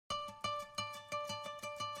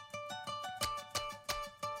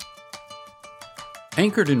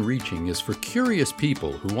Anchored in Reaching is for curious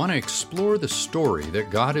people who want to explore the story that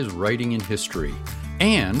God is writing in history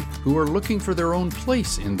and who are looking for their own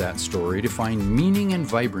place in that story to find meaning and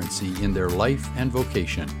vibrancy in their life and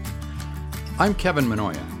vocation. I'm Kevin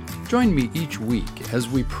Mannoia. Join me each week as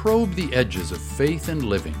we probe the edges of faith and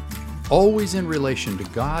living, always in relation to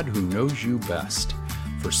God who knows you best.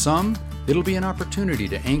 For some, it'll be an opportunity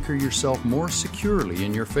to anchor yourself more securely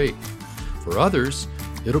in your faith. For others,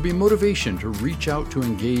 it'll be motivation to reach out to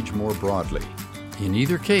engage more broadly. In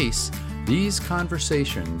either case, these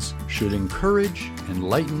conversations should encourage,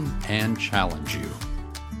 enlighten, and challenge you.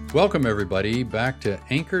 Welcome, everybody, back to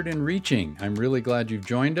Anchored in Reaching. I'm really glad you've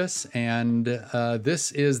joined us, and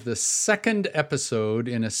this is the second episode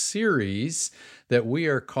in a series that we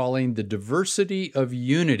are calling The Diversity of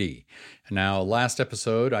Unity. Now, last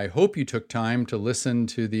episode, I hope you took time to listen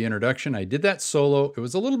to the introduction. I did that solo. It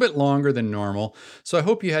was a little bit longer than normal, so I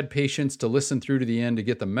hope you had patience to listen through to the end to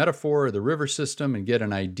get the metaphor of the river system and get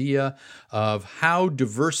an idea of how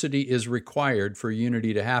diversity is required for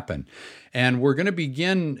unity to happen. And we're going to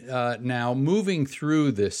begin now moving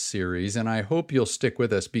through this series, and I hope you'll stick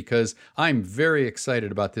with us because I'm very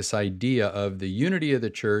excited about this idea of the unity of the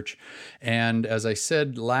church. And as I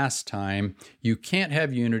said last time, you can't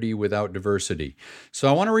have unity without diversity. So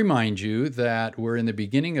I want to remind you that we're in the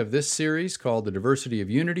beginning of this series called The Diversity of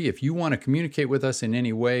Unity. If you want to communicate with us in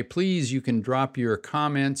any way, please, you can drop your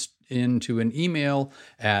comments into an email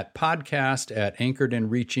at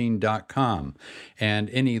podcast@anchoredandreaching.com. And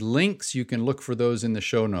any links, you can look for those in the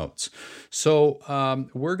show notes. So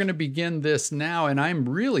we're going to begin this now, and I'm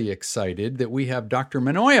really excited that we have Dr.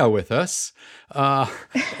 Mannoia with us.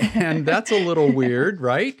 And that's a little weird,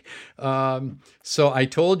 right? So I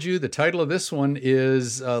told you the title of this one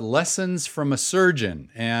is Lessons from a Surgeon.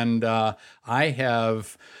 And I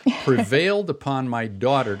have prevailed upon my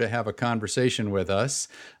daughter to have a conversation with us.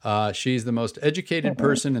 She's the most educated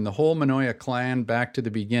person in the whole Mannoia clan back to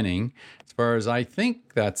the beginning. As far as I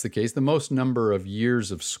think that's the case, the most number of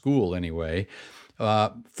years of school anyway,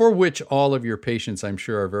 for which all of your patients, I'm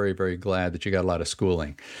sure, are very, very glad that you got a lot of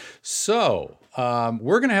schooling. So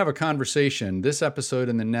we're going to have a conversation this episode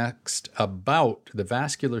and the next about the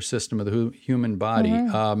vascular system of the human body.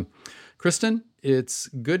 Kristyn, it's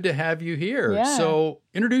good to have you here. Yeah. So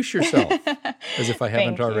introduce yourself, as if I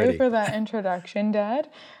haven't already. Thank you for that introduction, Dad.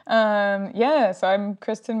 So I'm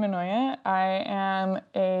Kristyn Mannoia. I am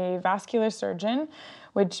a vascular surgeon,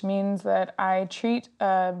 which means that I treat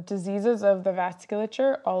diseases of the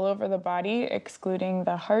vasculature all over the body, excluding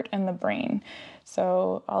the heart and the brain.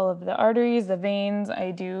 So all of the arteries, the veins,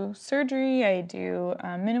 I do surgery, I do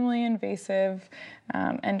minimally invasive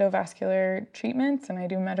endovascular treatments, and I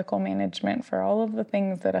do medical management for all of the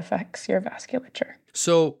things that affects your vasculature.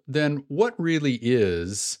 So then what really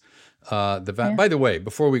is By the way,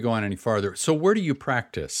 before we go on any farther, so where do you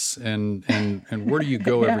practice and where do you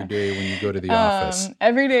go every day when you go to the office?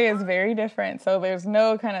 Every day is very different, so there's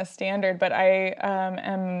no kind of standard, but I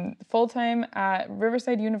am full-time at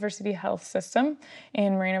Riverside University Health System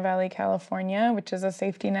in Moreno Valley, California, which is a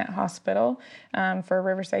safety net hospital for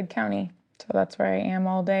Riverside County. So that's where I am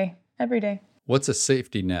all day, every day. What's a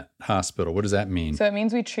safety net hospital? What does that mean? So it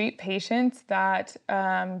means we treat patients that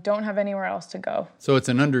don't have anywhere else to go. So it's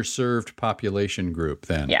an underserved population group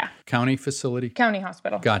then? Yeah. County facility? County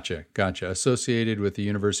hospital. Gotcha. Associated with the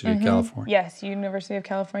University of California? Yes, University of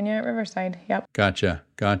California at Riverside. Yep. Gotcha.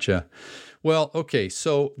 Well, okay,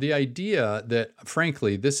 so the idea that,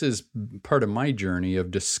 frankly, this is part of my journey of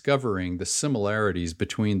discovering the similarities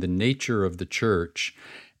between the nature of the church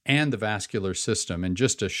and the vascular system. And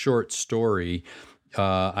just a short story,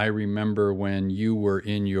 I remember when you were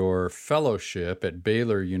in your fellowship at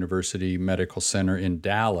Baylor University Medical Center in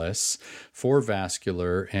Dallas for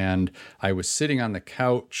vascular, and I was sitting on the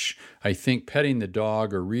couch, I think petting the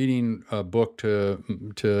dog or reading a book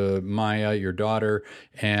to Maya, your daughter,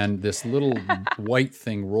 and this little white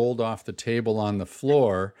thing rolled off the table on the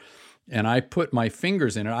floor. And I put my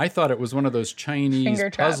fingers in it. I thought it was one of those Chinese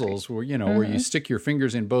puzzles where, where you stick your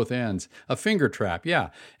fingers in both ends. A finger trap, yeah.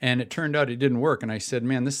 And it turned out it didn't work. And I said,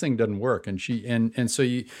 man, this thing doesn't work. And so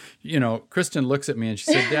Kristyn looks at me and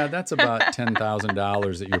she said, Dad, that's about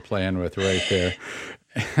 $10,000 that you're playing with right there.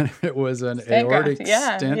 And it was an aortic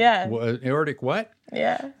stent. Yeah. Aortic what?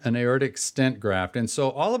 Yeah. An aortic stent graft. And so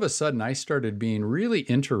all of a sudden I started being really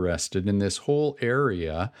interested in this whole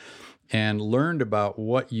area and learned about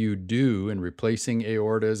what you do in replacing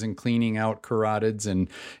aortas and cleaning out carotids and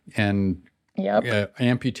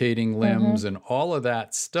amputating limbs and all of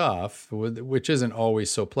that stuff, which isn't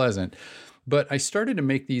always so pleasant. But I started to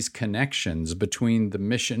make these connections between the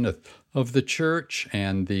mission of the church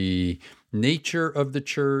and the nature of the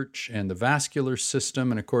church and the vascular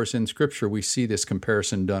system. And of course, in Scripture, we see this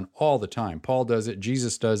comparison done all the time. Paul does it,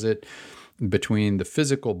 Jesus does it, between the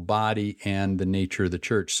physical body and the nature of the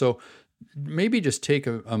church. So maybe just take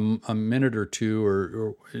a minute or two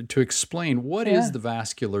or to explain what is the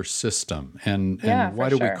vascular system and why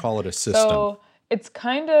do we call it a system? So it's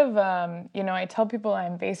kind of, I tell people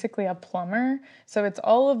I'm basically a plumber. So it's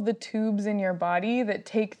all of the tubes in your body that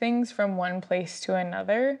take things from one place to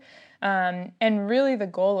another. And really the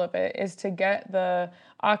goal of it is to get the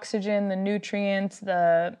oxygen, the nutrients,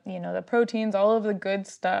 the proteins, all of the good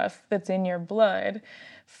stuff that's in your blood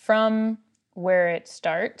from where it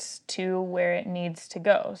starts to where it needs to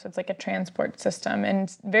go. So it's like a transport system.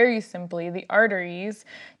 And very simply, the arteries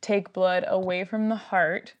take blood away from the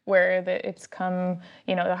heart, where it's come,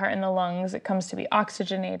 the heart and the lungs, it comes to be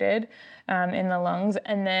oxygenated in the lungs.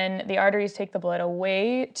 And then the arteries take the blood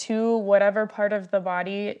away to whatever part of the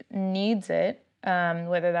body needs it,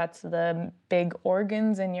 whether that's the big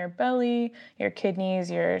organs in your belly, your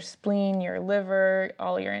kidneys, your spleen, your liver,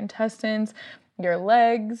 all your intestines, your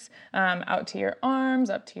legs, out to your arms,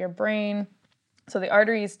 up to your brain. So the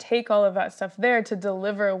arteries take all of that stuff there to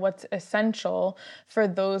deliver what's essential for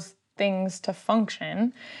those things to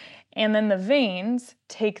function. And then the veins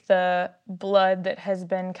take the blood that has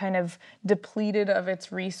been kind of depleted of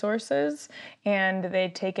its resources, and they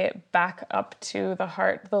take it back up to the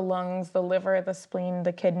heart, the lungs, the liver, the spleen,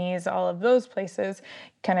 the kidneys, all of those places,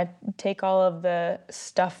 kind of take all of the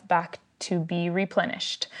stuff back to be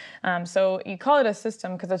replenished. So you call it a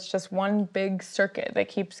system because it's just one big circuit that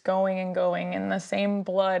keeps going and going, and the same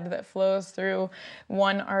blood that flows through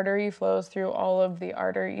one artery flows through all of the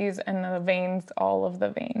arteries, and the veins, all of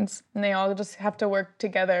the veins. And they all just have to work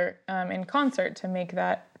together in concert to make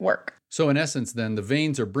that work. So in essence, then, the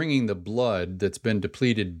veins are bringing the blood that's been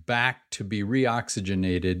depleted back to be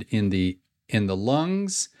reoxygenated in the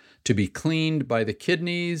lungs, to be cleaned by the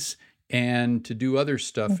kidneys, and to do other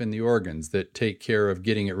stuff in the organs that take care of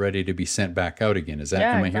getting it ready to be sent back out again. Is that,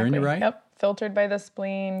 am I hearing you right? Yep. Filtered by the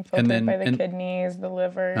spleen, filtered by the kidneys, the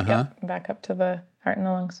liver, back up to the heart and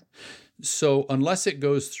the lungs. So unless it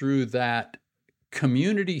goes through that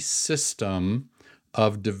community system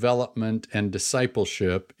of development and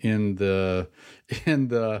discipleship in the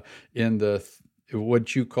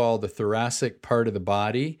what you call the thoracic part of the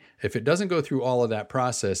body, if it doesn't go through all of that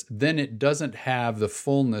process, then it doesn't have the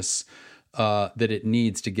fullness that it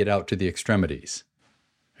needs to get out to the extremities.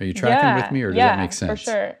 Are you tracking with me, or does that make sense?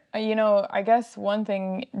 For sure. I guess one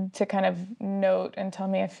thing to kind of note, and tell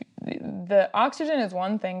me if the oxygen is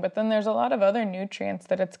one thing, but then there's a lot of other nutrients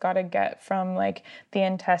that it's got to get from like the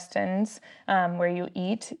intestines, where you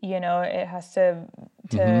eat. It has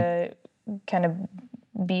to kind of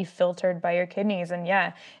be filtered by your kidneys, and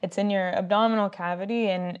it's in your abdominal cavity,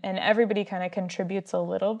 and everybody kind of contributes a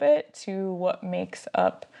little bit to what makes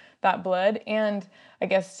up that blood. And I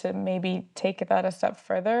guess to maybe take that a step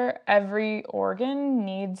further, every organ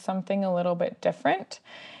needs something a little bit different.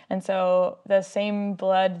 And so the same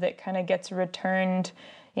blood that kind of gets returned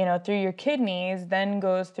through your kidneys then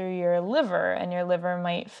goes through your liver, and your liver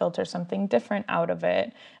might filter something different out of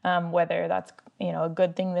it, whether that's a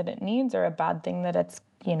good thing that it needs or a bad thing that it's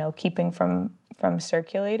keeping from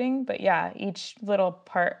circulating. But each little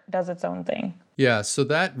part does its own thing. Yeah, so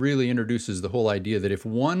that really introduces the whole idea that if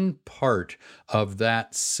one part of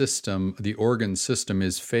that system, the organ system,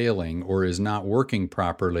 is failing or is not working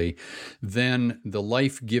properly, then the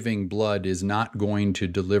life-giving blood is not going to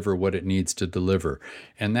deliver what it needs to deliver.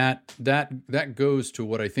 And that goes to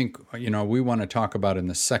what I think, we want to talk about in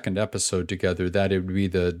the second episode together, that it would be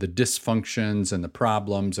the dysfunctions and the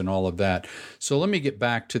problems and all of that. So let me get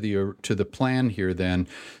back to the plan here then.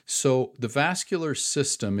 So the vascular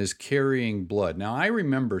system is carrying blood. Now, I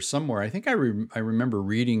remember somewhere, I think I remember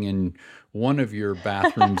reading in one of your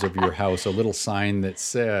bathrooms of your house a little sign that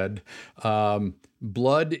said,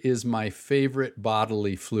 blood is my favorite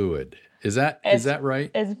bodily fluid. Is that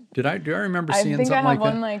right? Do I remember seeing something like that? I think I have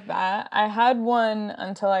one like that. I had one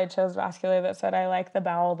until I chose vascular that said I like the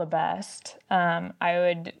bowel the best. I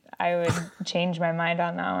would change my mind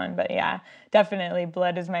on that one, but definitely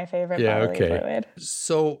blood is my favorite bodily fluid.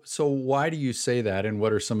 So why do you say that, and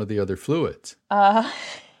what are some of the other fluids? I'll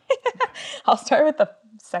start with the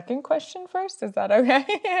second question first. Is that okay?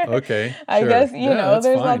 Okay. I guess, there's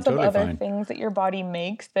fine, lots totally of other fine. things that your body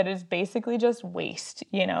makes that is basically just waste,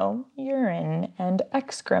 urine and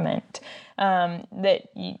excrement, that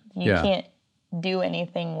you can't do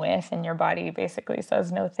anything with, and your body basically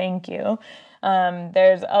says no thank you.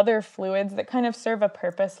 There's other fluids that kind of serve a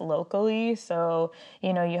purpose locally. So,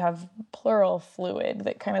 you have pleural fluid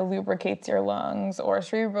that kind of lubricates your lungs, or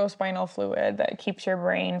cerebrospinal fluid that keeps your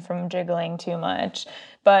brain from jiggling too much.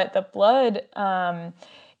 But the blood,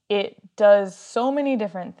 it does so many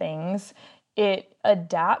different things. It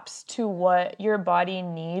adapts to what your body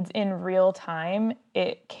needs in real time.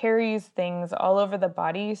 It carries things all over the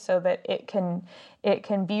body so that it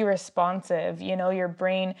can be responsive. Your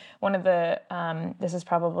brain, one of the, this is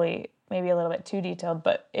probably maybe a little bit too detailed,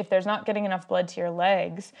 but if there's not getting enough blood to your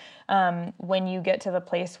legs, when you get to the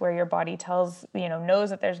place where your body knows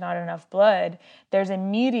that there's not enough blood, there's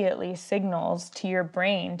immediately signals to your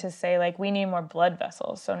brain to say, like, we need more blood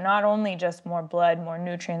vessels. So not only just more blood, more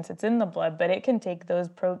nutrients that's in the blood, but it can take those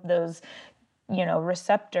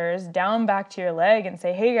receptors down back to your leg and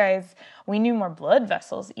say, hey guys, we need more blood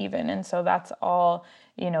vessels even. And so that's all,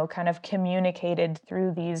 kind of communicated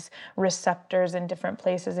through these receptors in different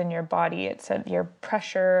places in your body. It's your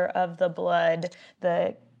pressure of the blood,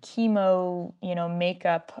 the chemo,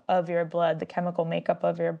 makeup of your blood, the chemical makeup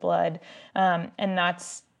of your blood. And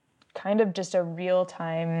that's kind of just a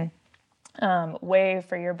real-time way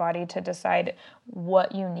for your body to decide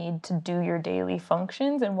what you need to do your daily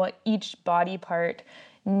functions and what each body part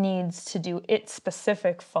needs to do its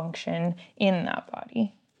specific function in that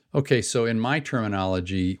body. Okay, so in my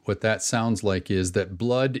terminology, what that sounds like is that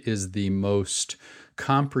blood is the most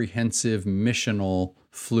comprehensive missional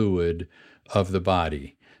fluid of the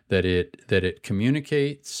body, that it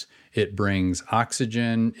communicates, it brings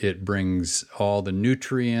oxygen, it brings all the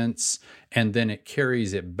nutrients, and then it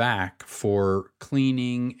carries it back for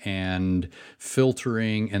cleaning and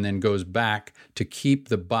filtering, and then goes back to keep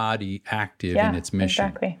the body active in its mission.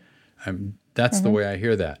 Exactly. That's the way I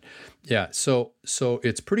hear that. Yeah, so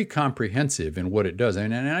it's pretty comprehensive in what it does.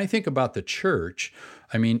 And I think about the church,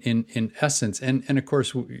 I mean, in essence, and of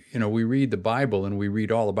course, we read the Bible and we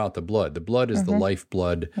read all about the blood. The blood is the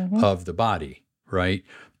lifeblood of the body, right?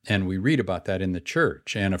 And we read about that in the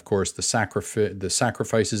church. And of course, the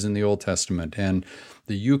sacrifices in the Old Testament, and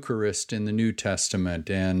the Eucharist in the New Testament,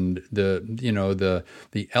 and the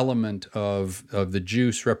element of the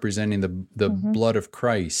juice representing the blood of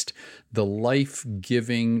Christ, the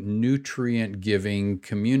life-giving, nutrient-giving,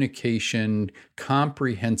 communication,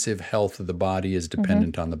 comprehensive health of the body is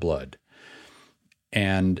dependent on the blood.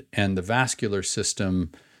 And the vascular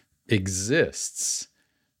system exists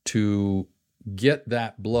to get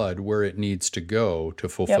that blood where it needs to go to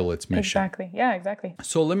fulfill its mission. Exactly. Yeah, exactly.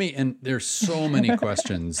 So and there's so many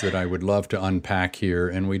questions that I would love to unpack here,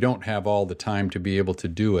 and we don't have all the time to be able to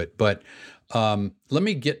do it. But let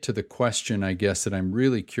me get to the question, I guess, that I'm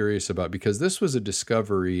really curious about, because this was a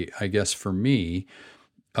discovery, I guess, for me,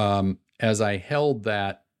 as I held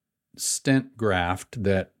that stent graft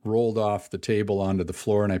that rolled off the table onto the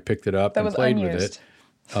floor, and I picked it up and played with it.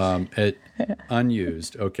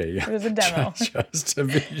 Unused. Okay. Yeah. It was a demo. Just to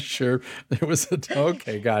be sure. It was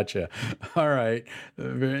okay. Gotcha. All right.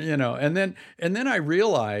 And then I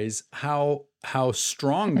realize how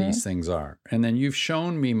strong these things are. And then you've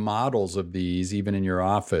shown me models of these even in your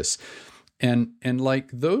office. And like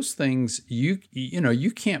those things, you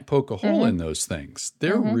can't poke a hole in those things.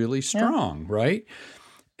 They're really strong, right?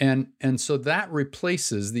 And so that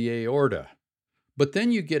replaces the aorta. But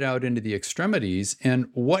then you get out into the extremities, and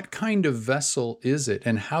what kind of vessel is it?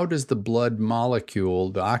 And how does the blood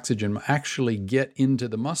molecule, the oxygen, actually get into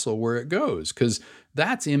the muscle where it goes? Because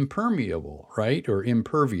that's impermeable, right? Or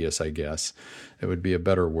impervious, I guess. It would be a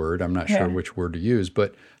better word. I'm not sure which word to use.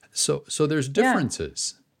 But so there's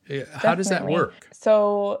differences. How does that work?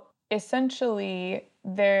 So essentially,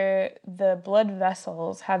 the blood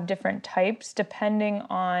vessels have different types depending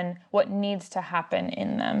on what needs to happen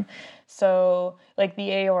in them. So like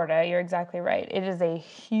the aorta, you're exactly right. It is a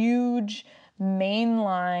huge main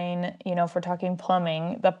line, if we're talking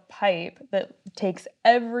plumbing, the pipe that takes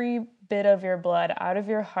every bit of your blood out of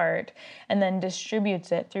your heart and then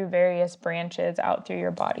distributes it through various branches out through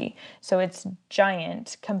your body. So it's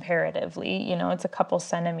giant comparatively, it's a couple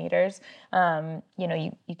centimeters.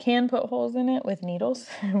 You can put holes in it with needles,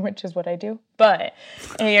 which is what I do, but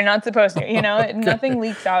you're not supposed to, okay. Nothing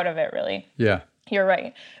leaks out of it really. Yeah. You're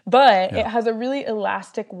right. But it has a really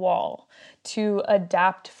elastic wall to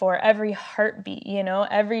adapt for every heartbeat.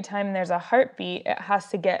 Every time there's a heartbeat, it has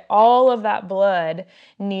to get all of that blood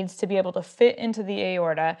needs to be able to fit into the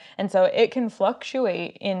aorta. And so it can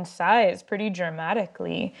fluctuate in size pretty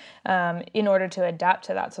dramatically in order to adapt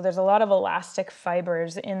to that. So there's a lot of elastic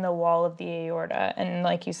fibers in the wall of the aorta. And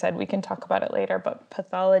like you said, we can talk about it later, but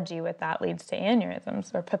pathology with that leads to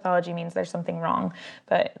aneurysms, or pathology means there's something wrong,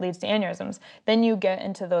 but it leads to aneurysms. Then you get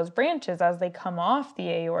into those branches as they come off the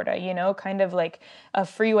aorta, kind of like a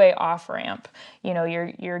freeway off ramp.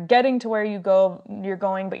 You're getting to where you're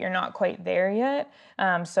going, but you're not quite there yet.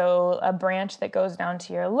 So a branch that goes down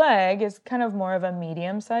to your leg is kind of more of a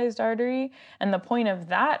medium-sized artery. And the point of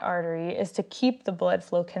that artery is to keep the blood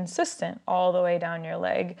flow consistent all the way down your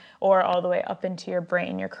leg or all the way up into your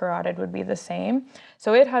brain. Your carotid would be the same.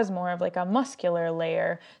 So it has more of like a muscular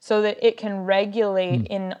layer so that it can regulate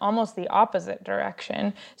in almost the opposite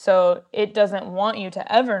direction. So it doesn't want you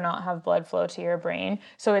to ever not have blood flow to your brain.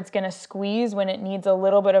 So it's going to squeeze when it needs a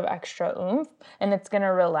little bit of extra oomph, and it's going to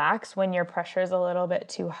relax when your pressure is a little bit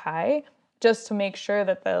too high, just to make sure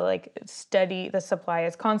that the supply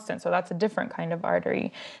is constant. So that's a different kind of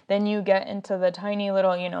artery. Then you get into the tiny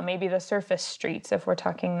little, maybe the surface streets, if we're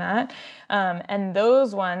talking that. And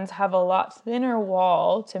those ones have a lot thinner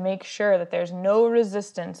wall to make sure that there's no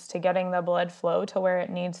resistance to getting the blood flow to where it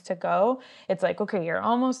needs to go. It's like, okay, you're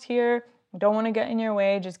almost here. Don't want to get in your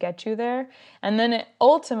way, just get you there. And then it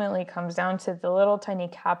ultimately comes down to the little tiny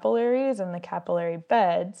capillaries and the capillary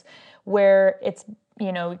beds, where it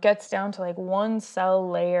gets down to like one cell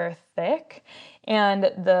layer thick, and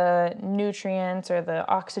the nutrients or the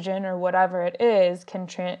oxygen or whatever it is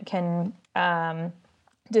can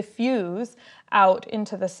diffuse out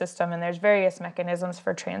into the system. And there's various mechanisms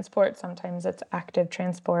for transport. Sometimes it's active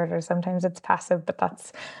transport or sometimes it's passive, but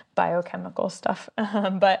that's biochemical stuff.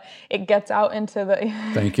 But it gets out into the...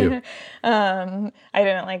 Thank you. I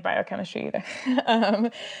didn't like biochemistry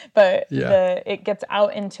either. But it gets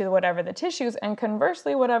out into whatever the tissues, and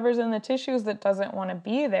conversely, whatever's in the tissues that doesn't want to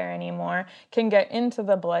be there anymore can get into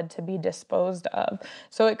the blood to be disposed of.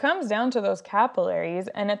 So it comes down to those capillaries,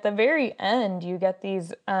 and at the very end, you get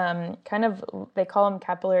these they call them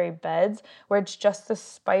capillary beds, where it's just the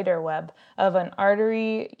spider web of an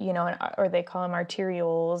artery, or they call them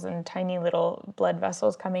arterioles, and tiny little blood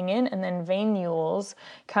vessels coming in, and then venules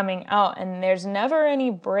coming out. And there's never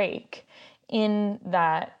any break in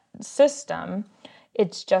that system.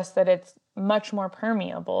 It's just that it's much more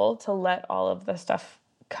permeable to let all of the stuff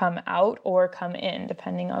come out or come in,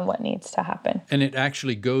 depending on what needs to happen. And it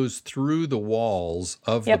actually goes through the walls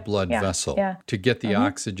of the blood vessel to get the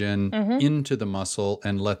oxygen into the muscle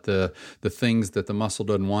and let the things that the muscle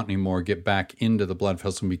doesn't want anymore get back into the blood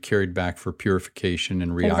vessel and be carried back for purification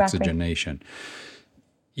and reoxygenation. Exactly.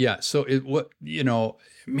 Yeah, so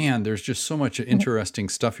there's just so much interesting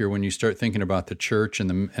stuff here when you start thinking about the church and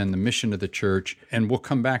the mission of the church. And we'll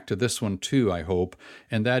come back to this one too, I hope.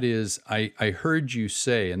 And that is, I heard you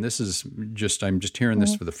say, and this is I'm just hearing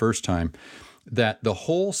this for the first time, that the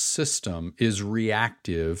whole system is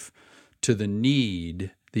reactive to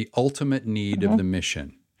the ultimate need of the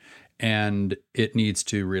mission. And it needs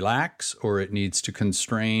to relax, or it needs to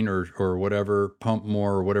constrain, or whatever, pump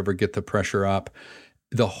more, or whatever, get the pressure up.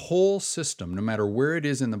 The whole system, no matter where it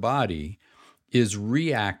is in the body, is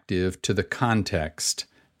reactive to the context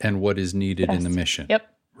and what is needed in the mission.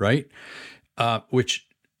 Yep. Right? Which,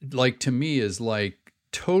 to me, is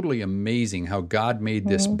totally amazing how God made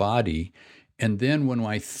this body. And then when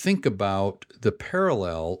I think about the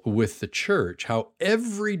parallel with the church, how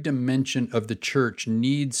every dimension of the church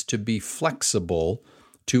needs to be flexible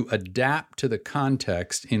to adapt to the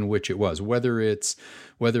context in which it was, whether it's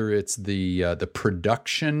the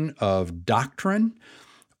production of doctrine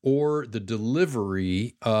or the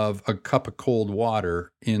delivery of a cup of cold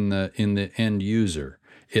water in the end user.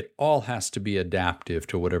 It all has to be adaptive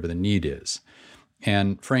to whatever the need is.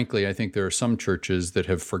 And frankly, I think there are some churches that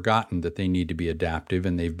have forgotten that they need to be adaptive,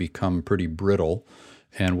 and they've become pretty brittle.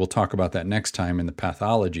 And we'll talk about that next time in the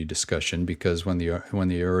pathology discussion, because when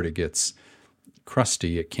the aorta gets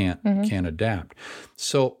crusty, it can't adapt.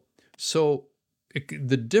 So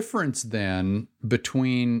the difference then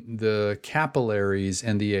between the capillaries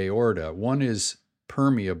and the aorta, one is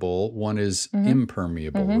permeable, one is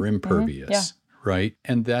impermeable or impervious, right?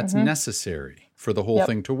 And that's necessary for the whole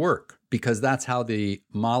thing to work, because that's how the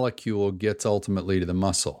molecule gets ultimately to the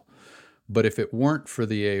muscle. But if it weren't for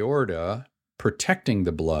the aorta protecting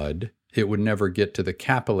the blood, it would never get to the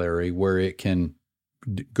capillary, where it can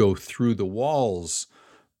go through the walls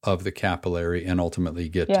of the capillary and ultimately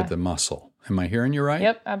get to the muscle. Am I hearing you right?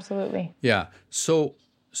 Yep, absolutely. Yeah. So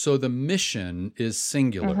So the mission is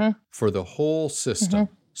singular for the whole system.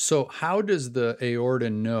 So how does the aorta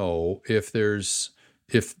know if there's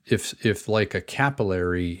if like a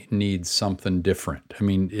capillary needs something different? I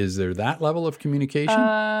mean, is there that level of communication?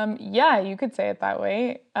 Yeah, you could say it that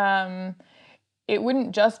way. It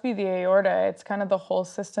wouldn't just be the aorta, it's kind of the whole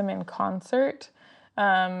system in concert.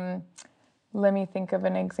 Let me think of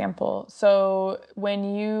an example. So when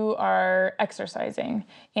you are exercising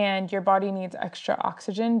and your body needs extra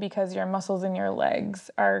oxygen because your muscles in your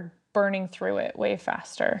legs are burning through it way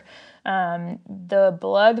faster, the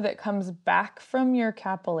blood that comes back from your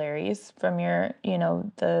capillaries, from your,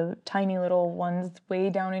 the tiny little ones way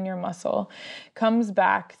down in your muscle, comes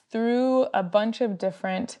back through a bunch of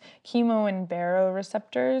different chemo and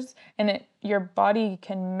baroreceptors, and your body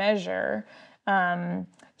can measure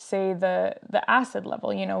say the acid level.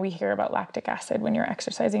 We hear about lactic acid when you're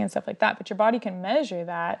exercising and stuff like that, but your body can measure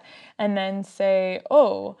that and then say,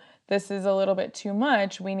 oh, this is a little bit too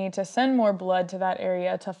much. We need to send more blood to that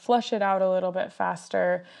area to flush it out a little bit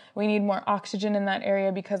faster. We need more oxygen in that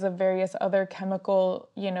area because of various other chemical,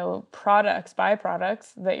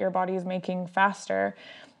 byproducts that your body is making faster.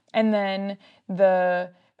 And then the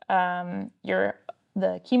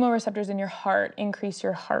chemoreceptors in your heart increase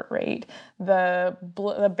your heart rate. The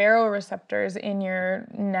baroreceptors in your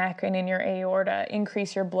neck and in your aorta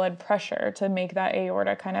increase your blood pressure to make that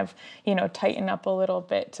aorta kind of, tighten up a little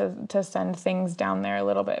bit to send things down there a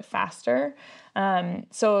little bit faster.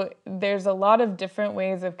 So there's a lot of different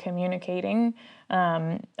ways of communicating.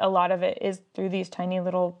 A lot of it is through these tiny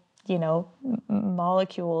little,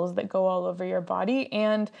 molecules that go all over your body,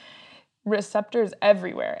 and receptors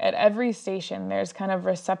everywhere. At every station, there's kind of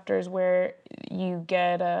receptors where you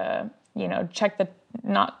get check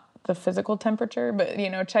not the physical temperature, but,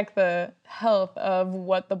 check the health of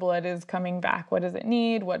what the blood is coming back. What does it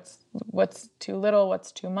need? What's too little?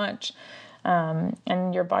 What's too much?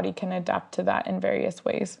 And your body can adapt to that in various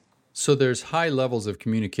ways. So there's high levels of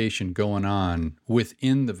communication going on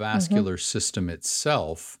within the vascular system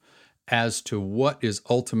itself as to what is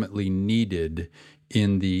ultimately needed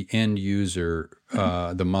in the end user,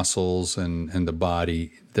 the muscles and the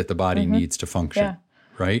body, that the body needs to function,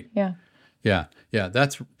 right? Yeah.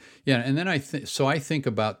 And then I think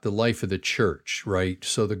about the life of the church, right?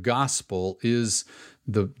 So the gospel is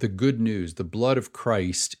the good news. The blood of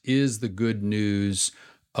Christ is the good news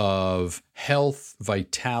of health,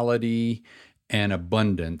 vitality, and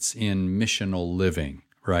abundance in missional living,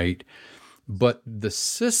 right? But the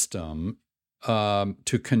system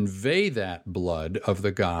to convey that blood of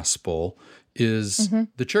the gospel is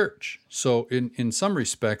the church. So in some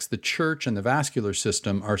respects, the church and the vascular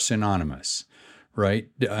system are synonymous, right?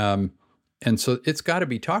 And so it's got to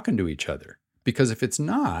be talking to each other, because if it's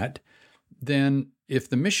not, then if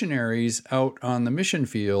the missionaries out on the mission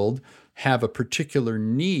field have a particular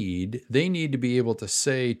need, they need to be able to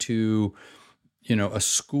say to, a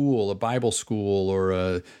school, a Bible school, or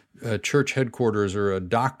a church headquarters or a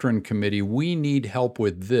doctrine committee, we need help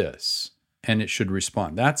with this, and it should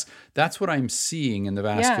respond. That's what I'm seeing in the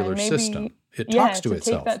vascular system. It talks to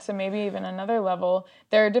itself. Take that to maybe even another level,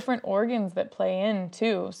 there are different organs that play in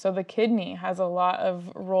too. So the kidney has a lot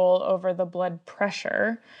of role over the blood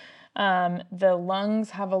pressure. The lungs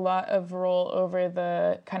have a lot of role over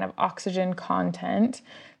the kind of oxygen content.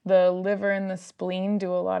 The liver and the spleen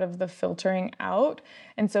do a lot of the filtering out.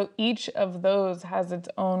 And so each of those has its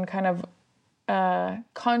own kind of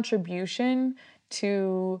contribution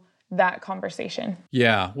to that conversation.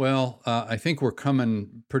 Yeah, well, I think we're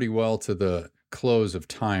coming pretty well to the close of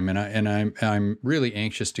time, and I'm really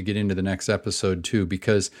anxious to get into the next episode too,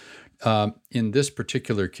 because in this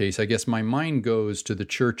particular case, I guess my mind goes to the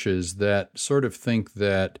churches that sort of think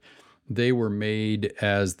that they were made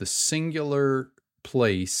as the singular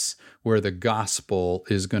place where the gospel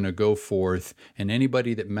is going to go forth, and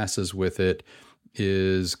anybody that messes with it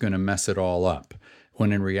is going to mess it all up,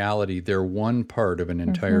 when in reality they're one part of an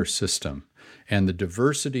entire system. And the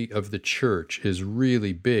diversity of the church is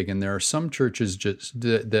really big. And there are some churches just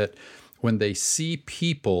that when they see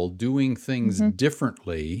people doing things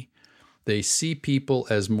differently, they see people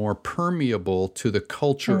as more permeable to the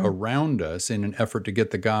culture around us in an effort to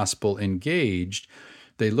get the gospel engaged.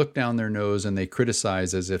 They look down their nose and they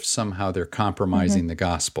criticize as if somehow they're compromising the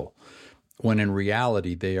gospel, when in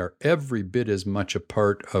reality they are every bit as much a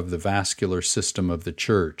part of the vascular system of the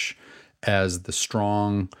church as the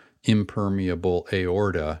strong, impermeable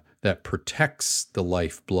aorta that protects the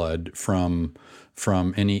lifeblood from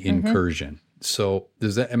any incursion. So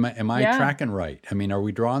am I tracking right? I mean, are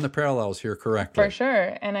we drawing the parallels here correctly? For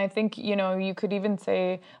sure. And I think, you could even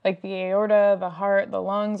say like the aorta, the heart, the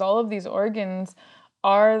lungs, all of these organs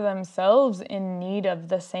are themselves in need of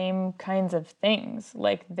the same kinds of things.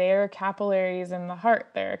 Like there are capillaries in the heart,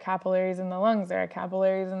 there are capillaries in the lungs, there are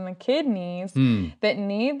capillaries in the kidneys that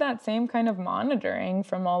need that same kind of monitoring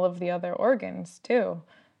from all of the other organs too,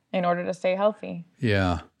 in order to stay healthy.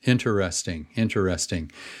 Yeah, interesting.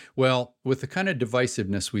 Well, with the kind of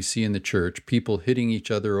divisiveness we see in the church, people hitting each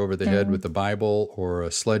other over the head with the Bible or a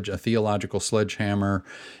theological sledgehammer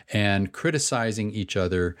and criticizing each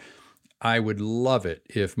other, I would love it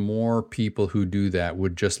if more people who do that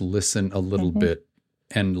would just listen a little bit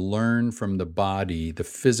and learn from the body, the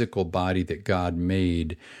physical body that God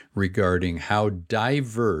made, regarding how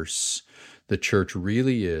diverse the church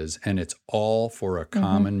really is, and it's all for a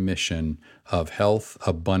common mission of health,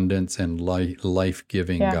 abundance, and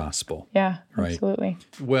life-giving gospel. Yeah, right? Absolutely.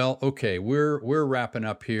 Well, okay, we're wrapping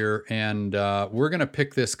up here, and we're going to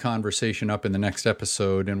pick this conversation up in the next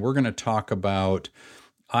episode, and we're going to talk about,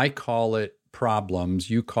 I call it problems,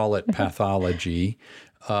 you call it pathology.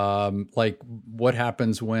 Like what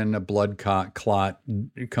happens when a blood clot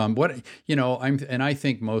comes. I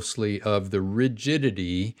think mostly of the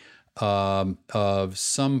rigidity of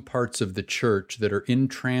some parts of the church that are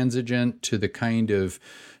intransigent to the kind of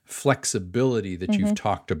flexibility that you've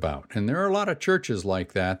talked about. And there are a lot of churches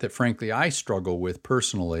like that frankly I struggle with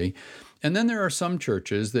personally. And then there are some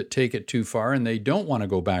churches that take it too far and they don't want to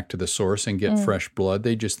go back to the source and get fresh blood.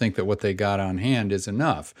 They just think that what they got on hand is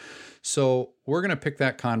enough. So we're going to pick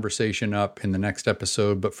that conversation up in the next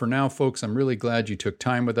episode. But for now, folks, I'm really glad you took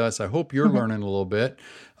time with us. I hope you're learning a little bit.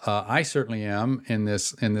 I certainly am in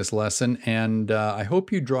this lesson. And I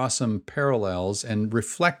hope you draw some parallels and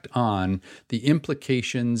reflect on the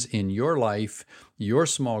implications in your life, your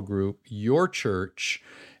small group, your church,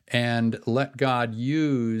 and let God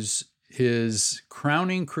use his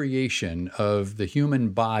crowning creation of the human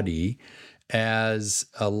body as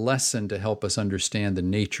a lesson to help us understand the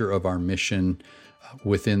nature of our mission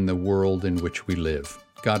within the world in which we live.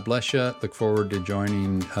 God bless you. Look forward to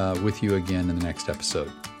joining with you again in the next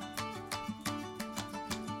episode.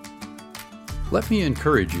 Let me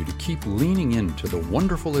encourage you to keep leaning into the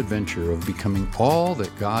wonderful adventure of becoming all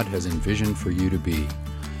that God has envisioned for you to be.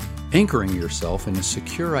 Anchoring yourself in a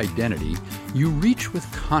secure identity, you reach with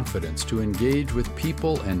confidence to engage with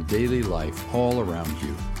people and daily life all around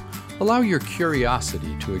you. Allow your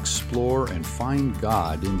curiosity to explore and find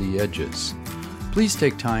God in the edges. Please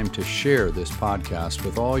take time to share this podcast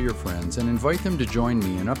with all your friends and invite them to join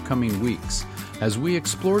me in upcoming weeks as we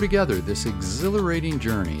explore together this exhilarating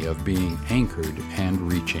journey of being anchored and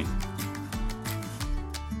reaching.